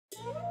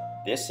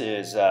This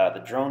is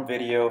the drone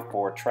video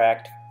for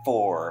Tract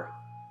 4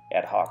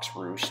 at Hawk's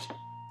Roost.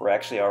 We're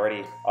actually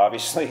already,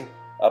 obviously,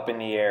 up in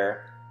the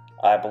air.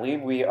 I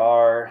believe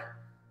we're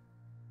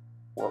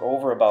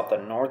over about the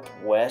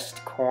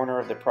northwest corner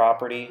of the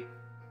property,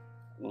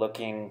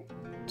 looking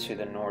to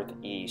the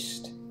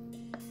northeast.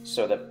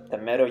 So the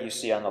meadow you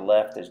see on the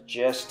left is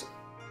just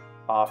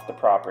off the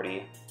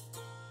property.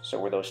 So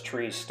where those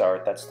trees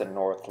start, that's the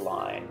north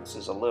line. This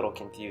is a little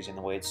confusing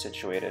the way it's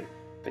situated,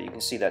 but you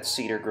can see that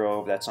cedar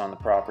grove that's on the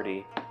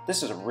property.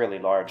 This is a really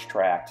large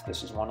tract.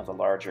 This is one of the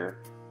larger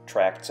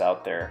tracts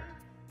out there.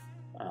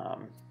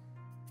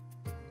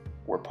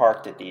 We're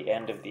parked at the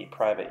end of the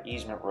private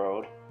easement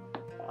road,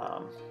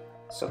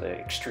 so the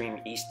extreme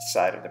east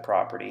side of the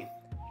property.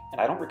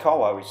 And I don't recall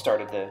why we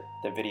started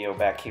the video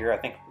back here. I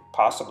think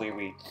possibly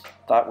we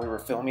thought we were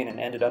filming and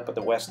ended up at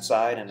the west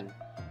side and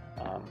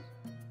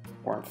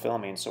weren't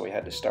filming, so we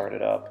had to start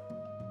it up.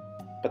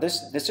 But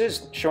this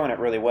is showing it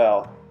really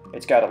well.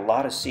 It's got a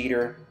lot of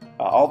cedar.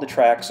 All the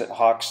tracks at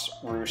Hawk's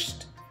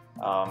Roost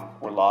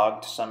were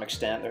logged to some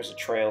extent. There's a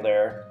trail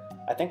there.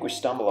 I think we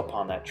stumble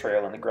upon that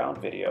trail in the ground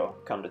video,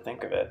 come to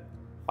think of it.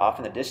 Off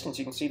in the distance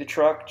you can see the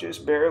truck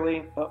just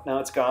barely. Oh, now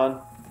it's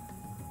gone.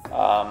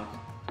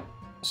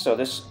 So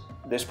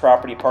this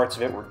property, parts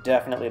of it were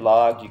definitely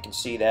logged. You can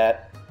see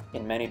that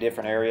in many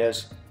different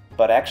areas.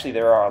 But actually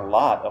there are a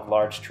lot of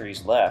large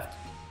trees left.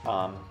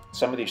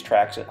 Some of these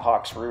tracks at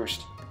Hawk's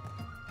Roost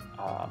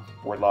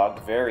were logged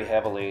very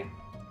heavily.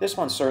 This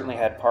one certainly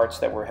had parts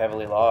that were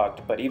heavily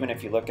logged, but even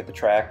if you look at the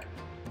track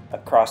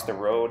across the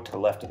road to the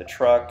left of the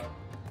truck,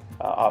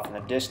 off in the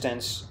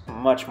distance,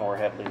 much more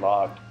heavily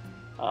logged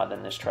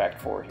than this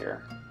Tract 4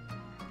 here.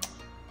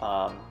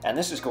 And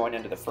this is going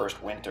into the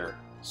first winter,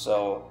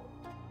 so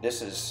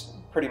this is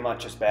pretty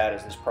much as bad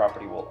as this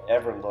property will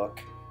ever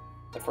look.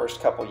 The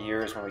first couple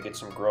years when we get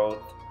some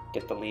growth,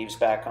 get the leaves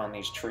back on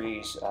these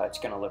trees, it's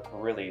going to look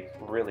really,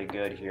 really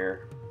good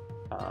here.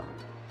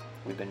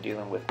 We've been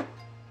dealing with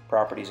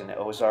properties in the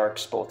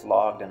Ozarks, both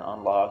logged and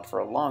unlogged, for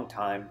a long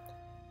time,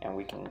 and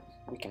we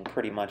can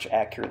pretty much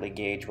accurately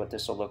gauge what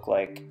this will look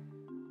like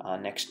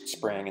next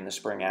spring and the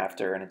spring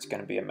after, and it's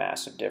going to be a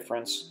massive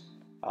difference.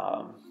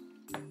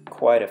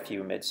 Quite a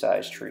few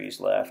mid-sized trees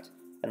left,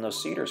 and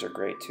those cedars are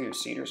great too.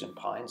 Cedars and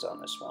pines on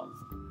this one.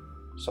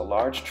 So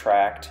large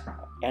tract,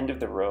 end of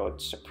the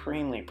road,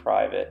 supremely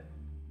private.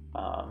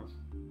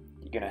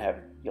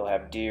 You'll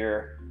have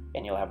deer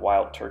and you'll have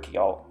wild turkey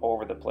all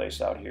over the place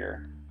out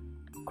here.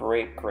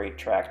 Great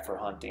tract for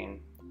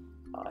hunting.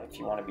 If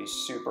you want to be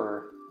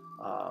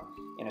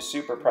in a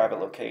super private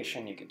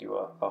location, you could do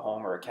a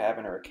home or a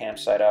cabin or a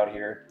campsite out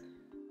here.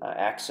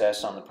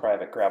 Access on the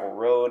private gravel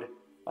road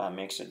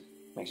makes it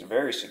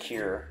very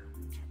secure.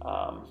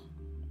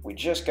 We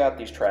just got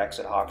these tracks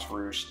at Hawk's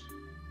Roost,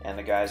 and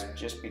the guys have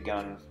just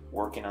begun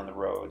working on the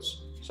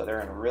roads, so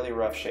they're in really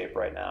rough shape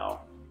right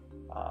now.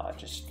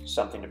 Just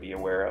something to be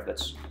aware of.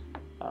 That's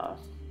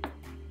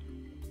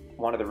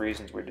one of the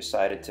reasons we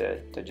decided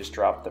to just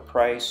drop the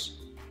price,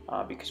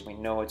 because we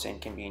know it's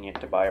inconvenient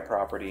to buy a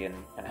property and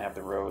have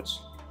the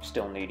roads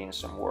still needing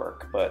some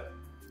work. But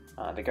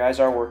the guys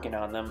are working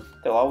on them.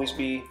 They'll always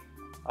be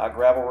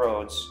gravel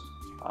roads,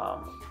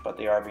 but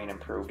they are being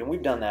improved, and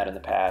we've done that in the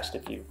past.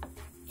 If you've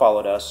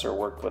followed us or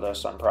worked with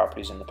us on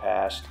properties in the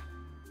past,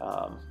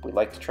 we'd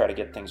like to try to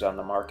get things on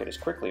the market as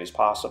quickly as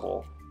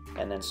possible,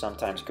 and then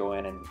sometimes go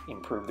in and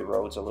improve the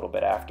roads a little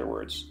bit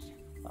afterwards.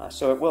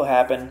 So it will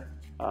happen.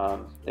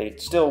 They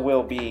still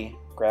will be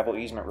gravel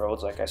easement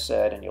roads, like I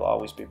said, and you'll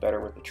always be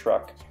better with the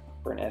truck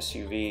or an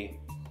SUV.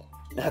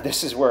 Now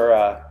this is where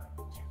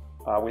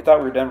we thought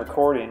we were done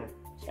recording,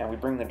 and we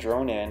bring the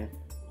drone in,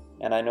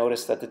 and I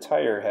noticed that the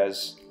tire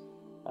has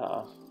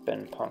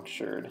been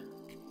punctured.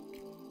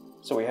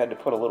 So we had to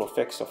put a little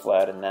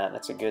fix-a-flat in that, and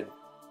that's a good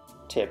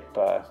tip.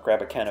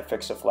 Grab a can of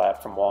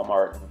fix-a-flat from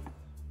Walmart and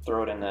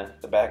throw it in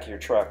the back of your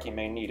truck. You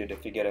may need it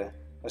if you get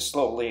a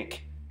slow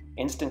leak.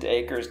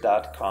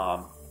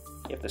 InstantAcres.com.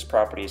 If this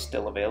property is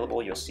still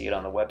available, you'll see it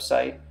on the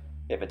website.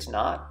 If it's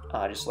not,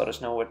 just let us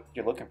know what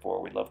you're looking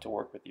for. We'd love to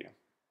work with you.